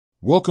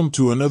Welcome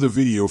to another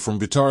video from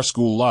Guitar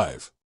School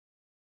Live.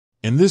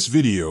 In this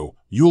video,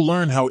 you'll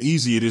learn how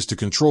easy it is to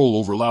control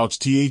Overloud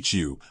TH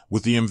U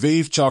with the M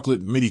Vave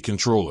Chocolate MIDI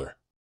controller.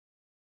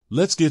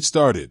 Let's get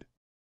started.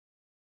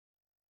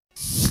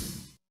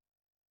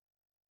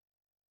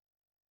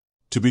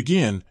 To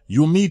begin,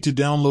 you'll need to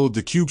download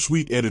the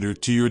Cubesuite editor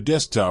to your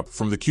desktop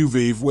from the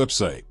Cubevave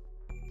website.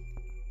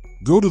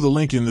 Go to the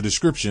link in the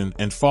description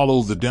and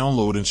follow the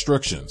download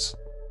instructions.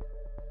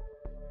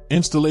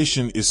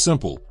 Installation is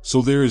simple,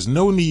 so there is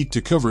no need to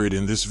cover it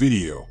in this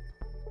video.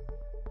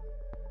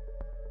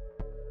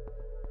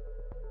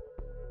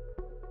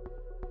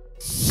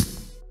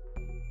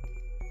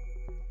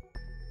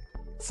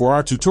 For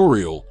our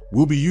tutorial,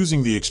 we'll be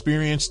using the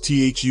experienced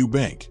TH U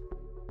bank.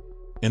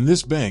 In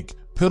this bank,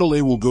 pedal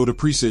A will go to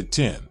preset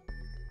 10.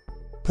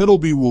 Pedal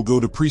B will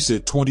go to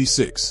preset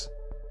 26.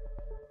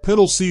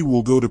 Pedal C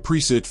will go to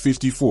preset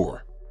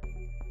 54.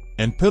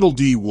 And pedal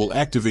D will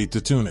activate the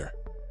tuner.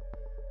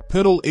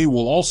 Pedal A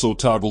will also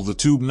toggle the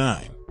Tube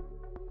 9.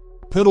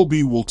 Pedal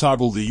B will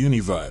toggle the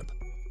Univibe.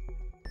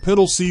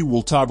 Pedal C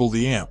will toggle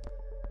the amp.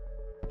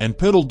 And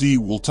pedal D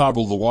will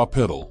toggle the wah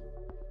pedal.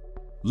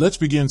 Let's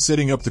begin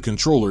setting up the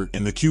controller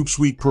in the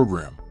Cubesuite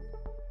program.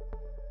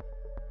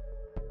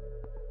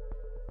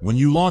 When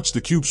you launch the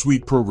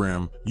Cubesuite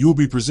program, you'll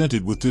be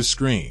presented with this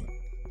screen.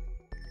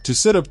 To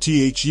set up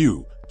TH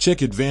U,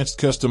 check Advanced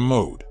Custom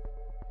Mode.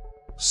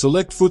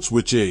 Select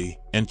footswitch A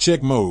and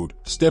check mode,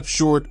 step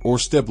short or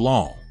step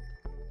long.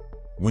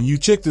 When you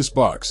check this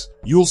box,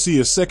 you'll see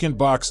a second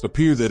box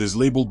appear that is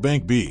labeled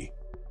Bank B.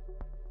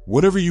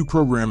 Whatever you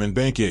program in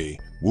Bank A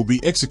will be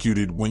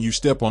executed when you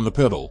step on the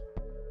pedal.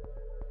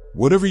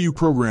 Whatever you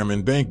program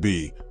in Bank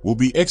B will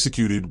be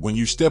executed when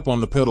you step on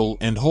the pedal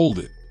and hold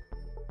it.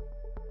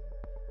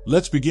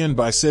 Let's begin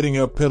by setting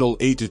up pedal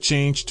A to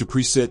change to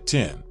preset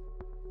 10.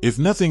 If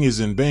nothing is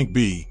in Bank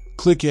B,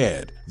 click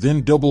Add,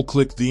 then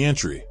double-click the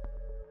entry.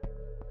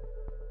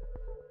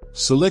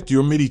 Select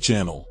your MIDI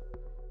channel.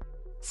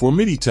 For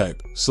MIDI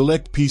type,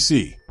 select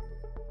PC.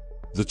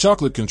 The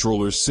Chocolate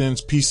controller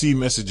sends PC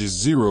messages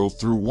 0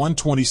 through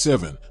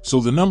 127, so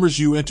the numbers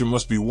you enter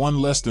must be one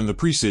less than the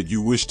preset you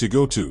wish to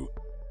go to.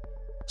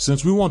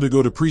 Since we want to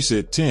go to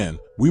preset 10,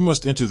 we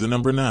must enter the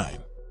number 9.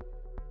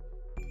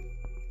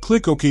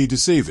 Click OK to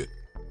save it.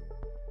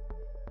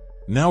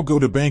 Now go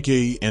to Bank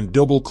A and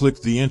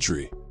double-click the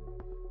entry.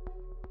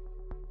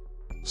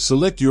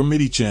 Select your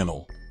MIDI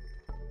channel.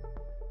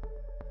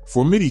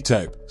 For MIDI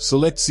type,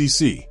 select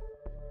CC.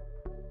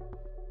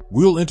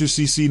 We'll enter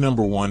CC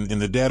number 1 in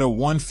the data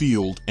 1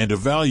 field and a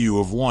value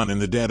of 1 in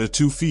the data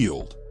 2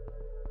 field.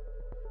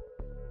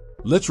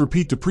 Let's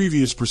repeat the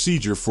previous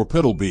procedure for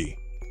pedal B.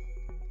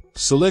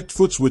 Select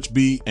footswitch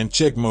B and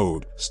check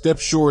mode, step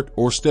short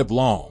or step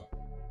long.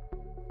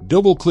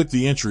 Double-click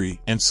the entry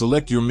and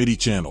select your MIDI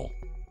channel.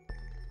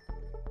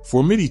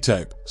 For MIDI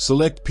type,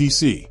 select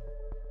PC.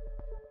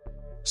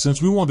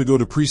 Since we want to go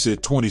to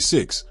preset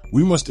 26,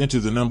 we must enter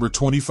the number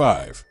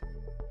 25.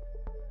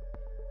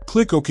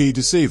 Click OK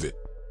to save it.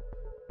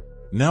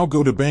 Now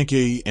go to Bank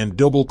A and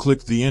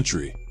double-click the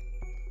entry.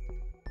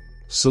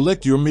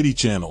 Select your MIDI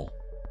channel.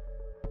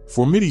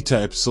 For MIDI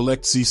type,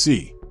 select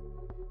CC.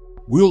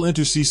 We'll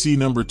enter CC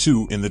number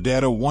 2 in the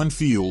data 1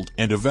 field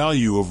and a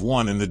value of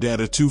 1 in the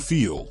data 2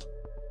 field.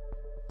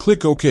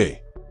 Click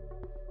OK.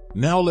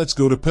 Now let's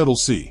go to pedal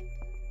C.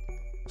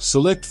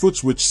 Select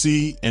footswitch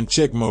C and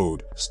check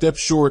mode, step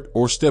short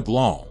or step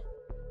long.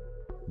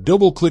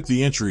 Double-click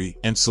the entry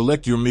and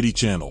select your MIDI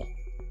channel.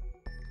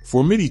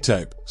 For MIDI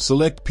type,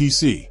 select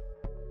PC.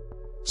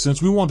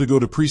 Since we want to go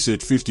to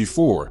preset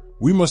 54,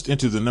 we must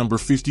enter the number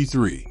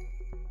 53.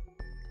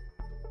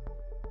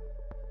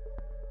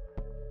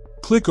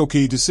 Click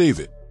OK to save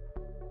it.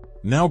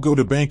 Now go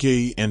to Bank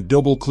A and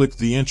double-click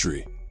the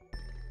entry.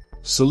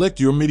 Select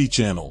your MIDI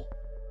channel.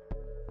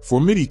 For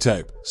MIDI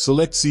type,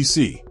 select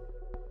CC.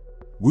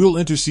 We'll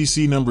enter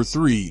CC number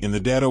 3 in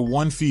the data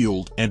 1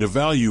 field and a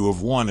value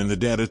of 1 in the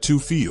data 2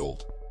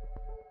 field.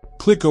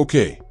 Click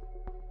OK.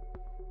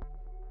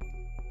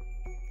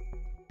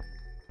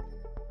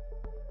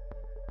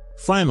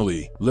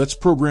 Finally, let's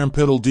program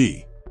pedal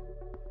D.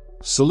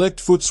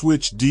 Select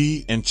footswitch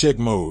D and check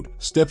mode,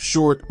 step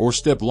short or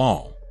step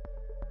long.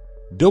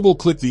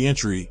 Double-click the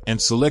entry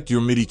and select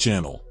your MIDI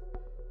channel.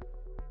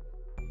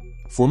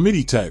 For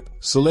MIDI type,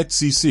 select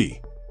CC.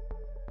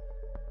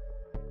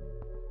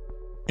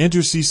 Enter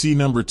CC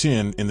number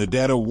 10 in the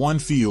data 1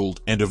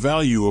 field and a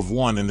value of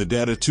 1 in the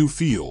data 2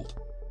 field.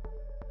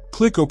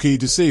 Click OK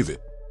to save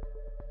it.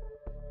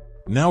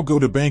 Now go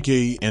to Bank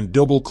A and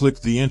double-click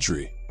the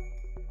entry.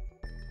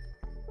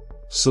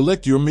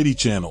 Select your MIDI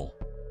channel.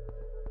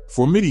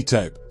 For MIDI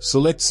type,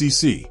 select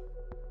CC.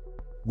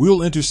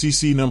 We'll enter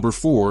CC number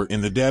 4 in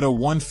the data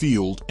 1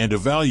 field and a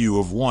value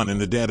of 1 in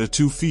the data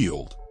 2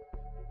 field.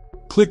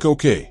 Click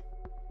OK.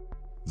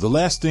 The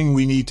last thing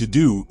we need to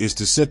do is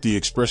to set the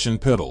expression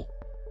pedal.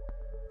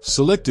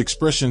 Select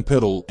expression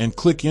pedal and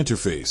click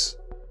interface.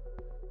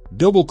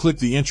 Double-click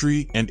the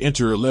entry and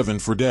enter 11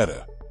 for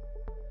data.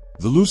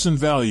 The loosened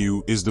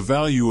value is the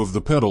value of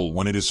the pedal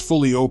when it is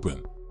fully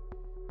open.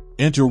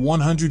 Enter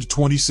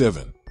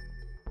 127.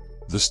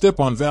 The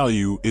step-on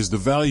value is the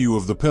value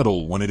of the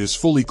pedal when it is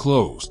fully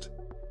closed.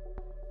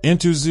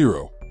 Enter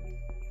 0.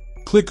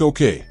 Click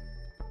OK.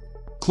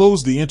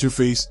 Close the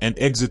interface and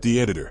exit the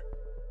editor.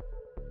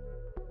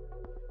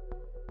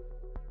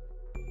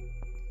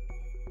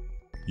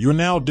 You're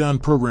now done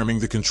programming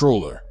the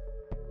controller.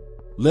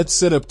 Let's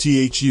set up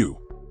THU.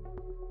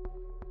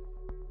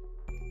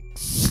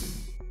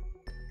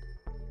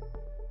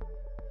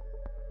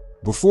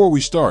 Before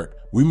we start,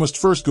 we must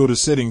first go to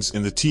Settings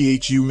in the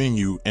THU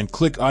menu and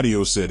click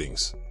Audio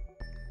Settings.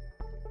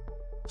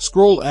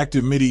 Scroll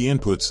Active MIDI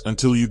Inputs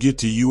until you get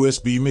to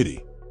USB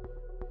MIDI.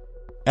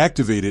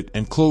 Activate it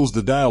and close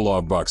the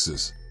dialog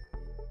boxes.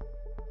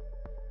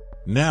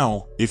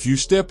 Now, if you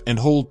step and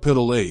hold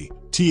pedal A,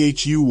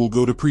 THU will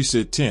go to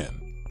preset 10.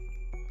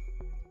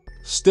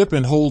 Step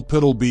and hold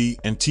pedal B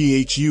and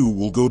THU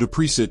will go to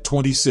preset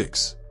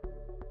 26.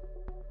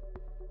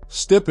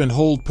 Step and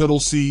hold pedal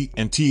C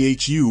and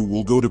THU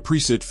will go to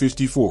preset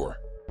 54.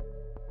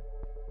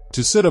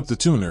 To set up the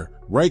tuner,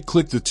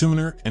 right-click the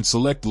tuner and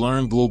select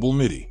Learn Global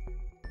MIDI.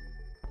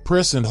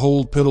 Press and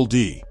hold pedal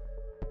D.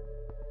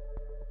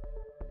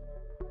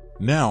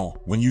 Now,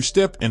 when you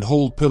step and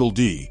hold pedal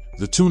D,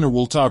 the tuner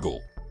will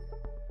toggle.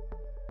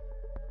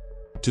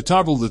 To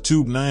toggle the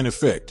Tube 9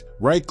 effect,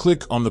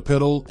 right-click on the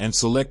pedal and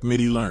select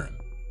MIDI Learn.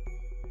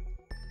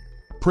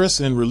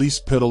 Press and release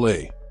pedal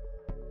A.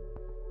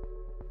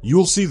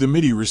 You'll see the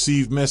MIDI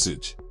received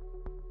message.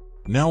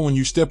 Now when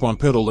you step on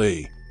pedal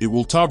A, it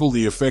will toggle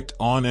the effect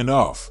on and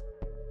off.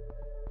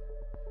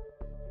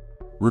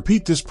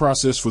 Repeat this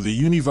process for the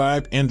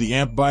Univibe and the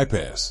amp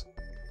bypass.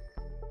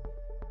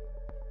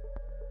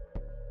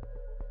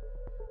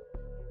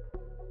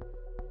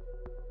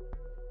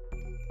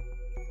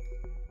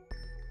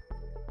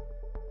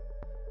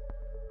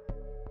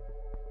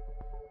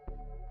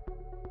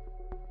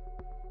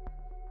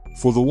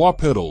 For the wah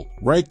pedal,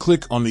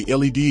 right-click on the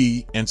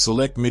LED and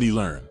select MIDI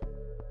Learn.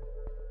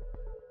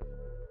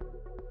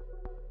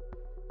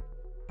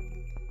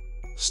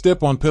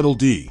 Step on pedal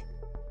D.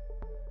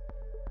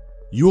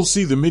 You'll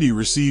see the MIDI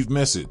received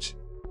message.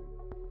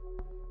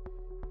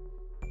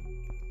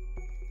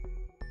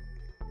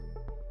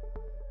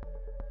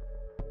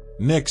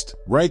 Next,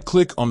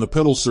 right-click on the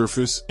pedal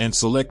surface and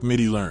select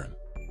MIDI Learn.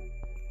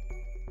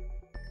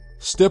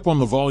 Step on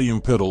the volume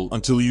pedal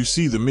until you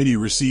see the MIDI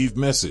received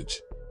message.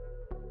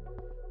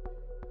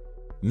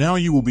 Now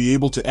you will be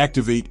able to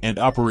activate and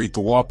operate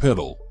the wah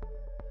pedal.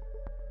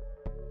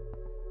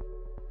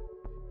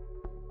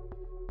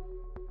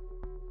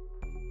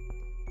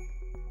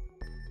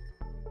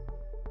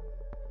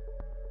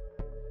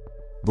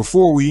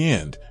 Before we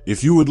end,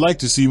 if you would like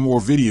to see more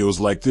videos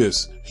like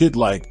this, hit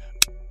like,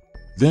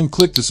 then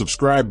click the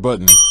subscribe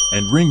button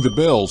and ring the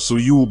bell so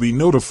you will be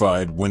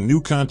notified when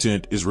new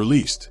content is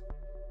released.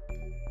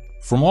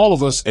 From all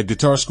of us at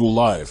Guitar School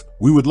Live,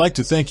 we would like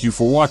to thank you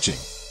for watching.